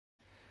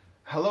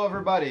Hello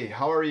everybody,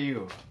 how are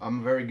you?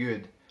 I'm very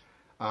good.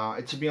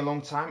 It's been a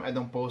long time I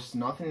don't post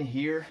nothing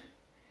here.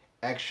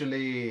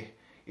 Actually,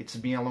 it's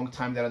been a long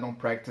time that I don't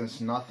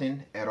practice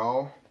nothing at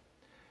all.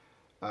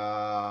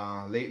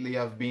 Lately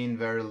I've been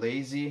very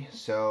lazy,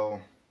 so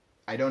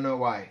I don't know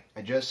why.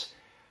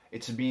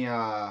 It's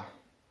been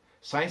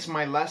since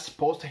my last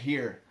post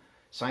here,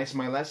 since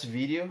my last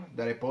video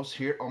that I post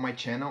here on my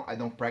channel, I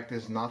don't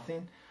practice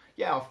nothing.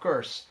 Yeah, of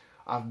course,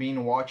 I've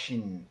been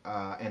watching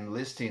and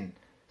listening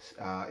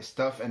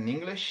stuff in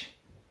English,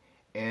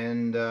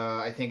 and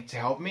I think it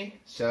helped me.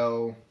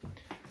 So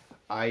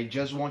I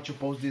just want to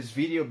post this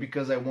video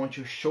because I want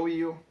to show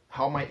you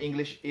how my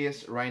English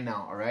is right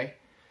now, alright?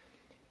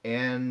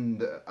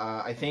 And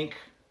I think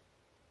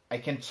I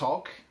can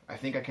talk, I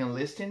think I can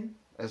listen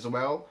as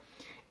well,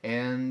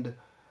 and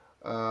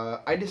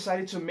I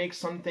decided to make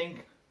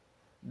something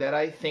that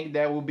I think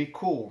that will be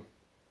cool.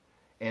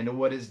 And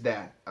what is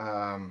that?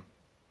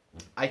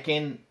 I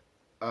can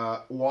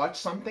watch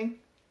something,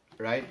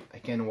 right? I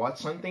can watch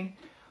something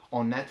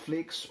on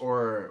Netflix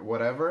or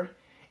whatever,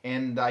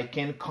 and I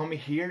can come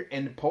here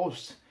and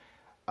post,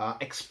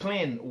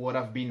 explain what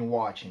I've been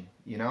watching,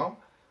 you know?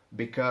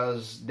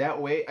 Because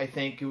that way I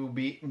think it will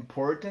be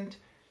important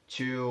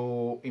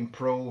to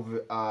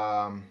improve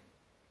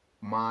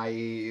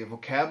my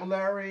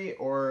vocabulary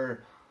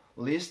or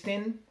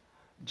listening.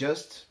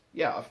 Just,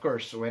 yeah, of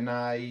course, when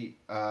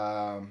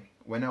I'll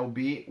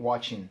be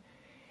watching.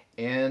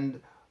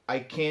 And I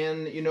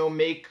can, you know,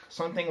 make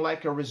something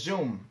like a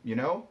resume, you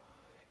know,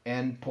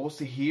 and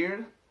post it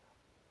here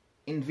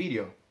in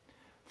video.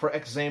 For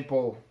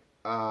example,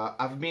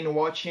 I've been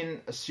watching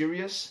a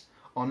series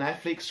on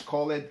Netflix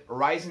called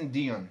Rising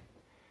Dion.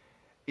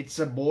 It's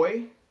a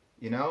boy,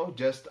 you know,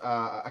 just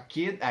a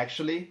kid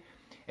actually,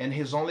 and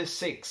he's only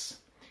 6.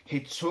 He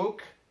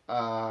took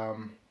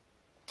some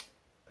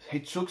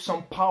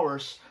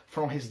powers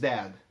from his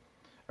dad.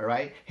 All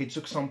right, he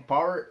took some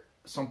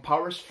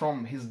powers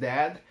from his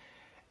dad,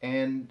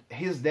 and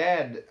his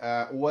dad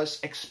was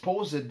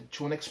exposed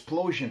to an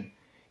explosion,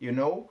 you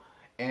know,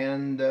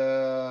 and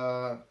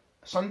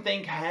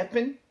something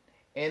happened,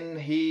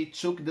 and he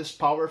took this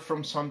power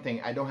from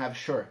something, I don't have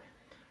sure.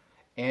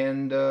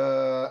 And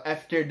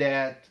after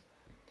that,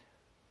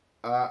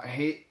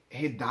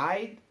 he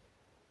died,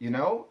 you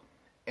know,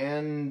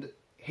 and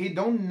he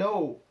don't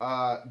know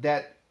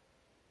that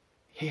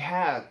he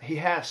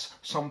has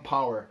some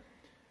power,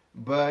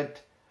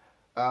 but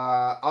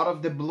out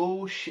of the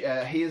blue,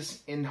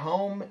 he's in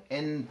home,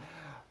 and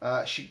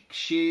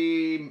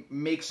she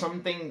makes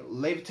something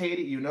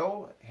levitated, you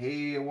know.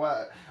 He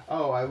what?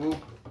 Oh, I will.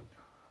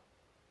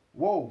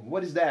 Whoa,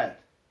 what is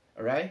that?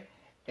 All right,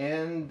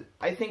 and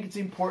I think it's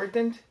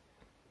important.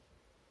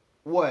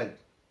 What?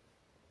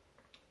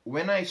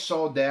 When I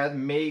saw that,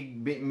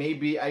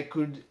 maybe I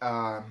could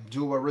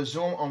do a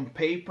resume on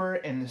paper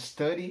and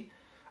study,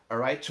 all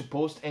right, to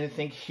post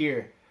anything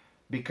here.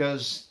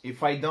 Because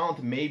if I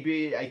don't,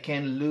 maybe I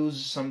can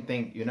lose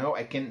something, you know,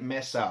 I can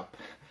mess up.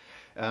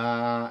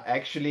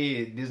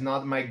 Actually, this is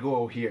not my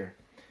goal here.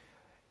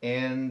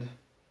 And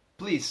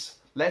please,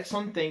 let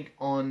something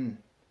on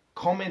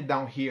comment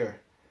down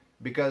here,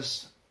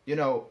 because, you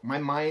know, my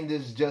mind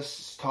is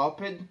just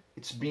stopped.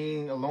 It's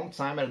been a long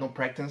time, I don't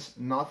practice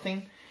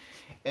nothing.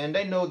 And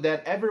I know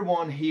that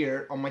everyone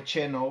here on my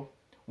channel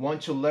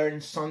wants to learn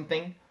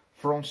something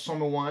from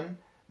someone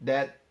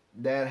that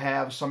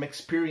have some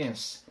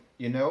experience,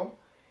 you know.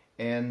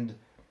 And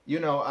you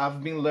know,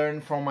 I've been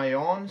learning from my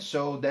own,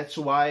 so that's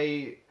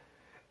why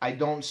I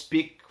don't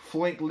speak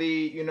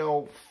fluently, you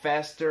know,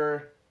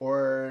 faster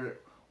or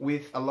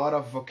with a lot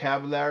of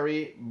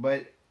vocabulary,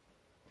 but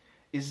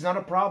it's not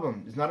a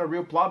problem. It's not a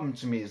real problem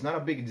to me. It's not a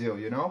big deal,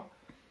 you know.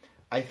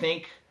 I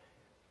think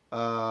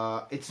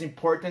it's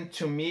important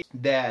to me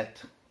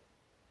that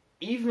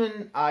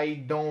even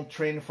I don't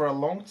train for a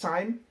long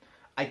time,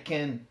 I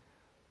can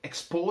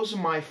expose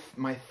my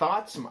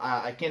thoughts.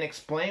 I can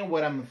explain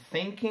what I'm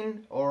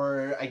thinking,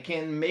 or I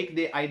can make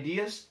the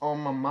ideas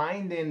on my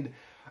mind, and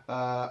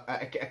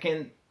I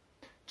can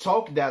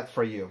talk that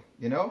for you,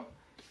 you know.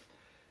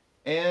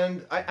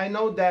 And I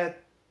know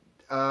that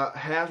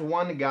have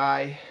one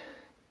guy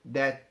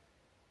that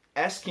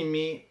asking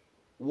me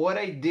what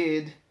I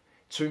did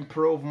to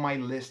improve my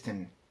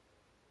listening.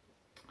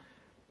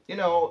 You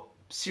know,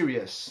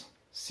 serious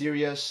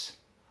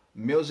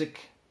music,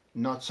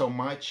 not so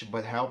much,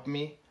 but help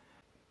me.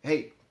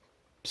 Hey,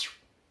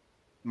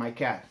 my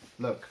cat,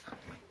 look.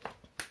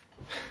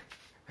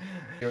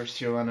 You're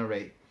still on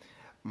Errei.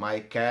 My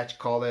cat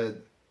called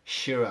it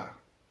Shira,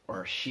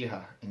 or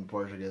Shiha in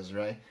Portuguese,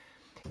 right?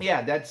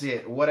 Yeah, that's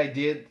it. What I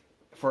did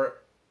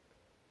for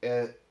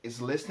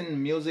is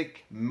listening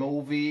music,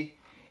 movie,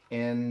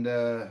 and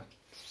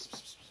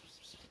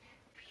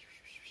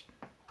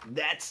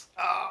that's,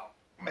 oh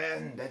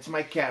man, that's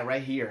my cat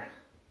right here.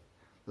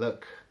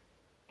 Look.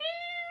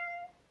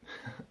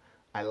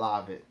 I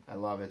love it. I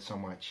love it so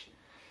much.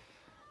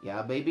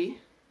 Yeah, baby?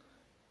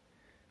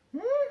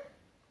 Why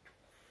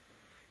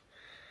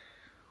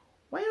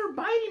are you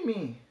biting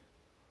me?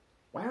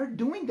 Why are you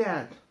doing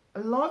that?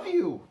 I love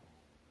you.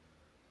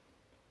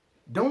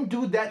 Don't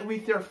do that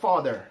with your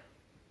father.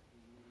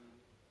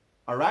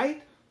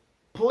 Alright?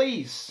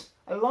 Please.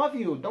 I love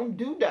you. Don't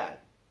do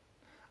that.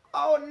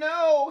 Oh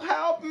no,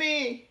 help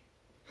me.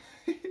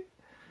 I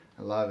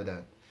love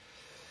that.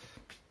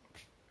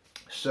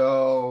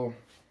 So,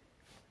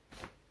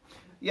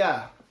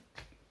 yeah,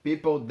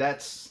 people,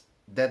 that's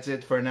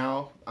it for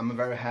now. I'm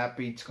very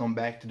happy to come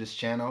back to this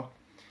channel.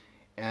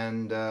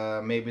 And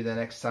maybe the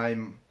next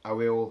time I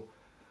will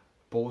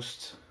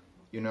post,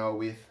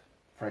 with,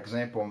 for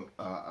example,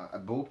 a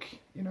book,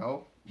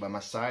 by my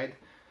side,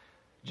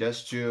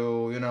 just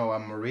to,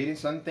 I'm reading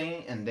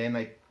something and then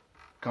I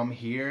come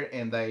here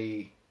and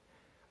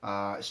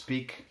I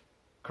speak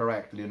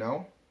correctly,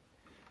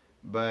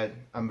 But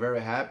I'm very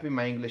happy.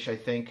 My English, I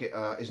think,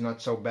 is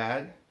not so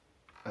bad.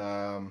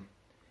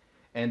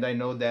 And I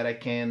know that I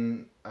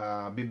can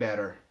be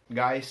better.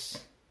 Guys,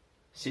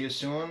 see you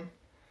soon.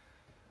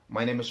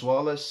 My name is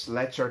Wallace.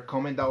 Let your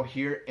comment down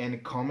here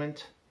and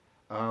comment.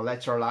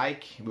 Let your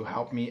like, it will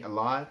help me a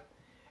lot.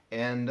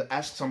 And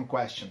ask some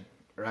question,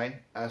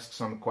 right? Ask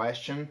some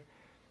question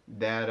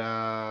that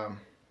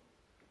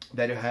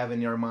that you have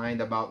in your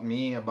mind about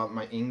me, about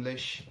my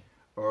English,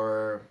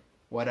 or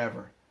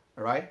whatever.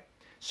 All right?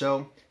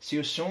 So, see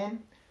you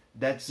soon.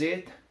 That's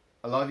it.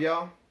 I love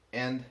y'all,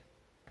 and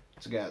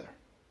together.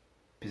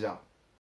 Peace out.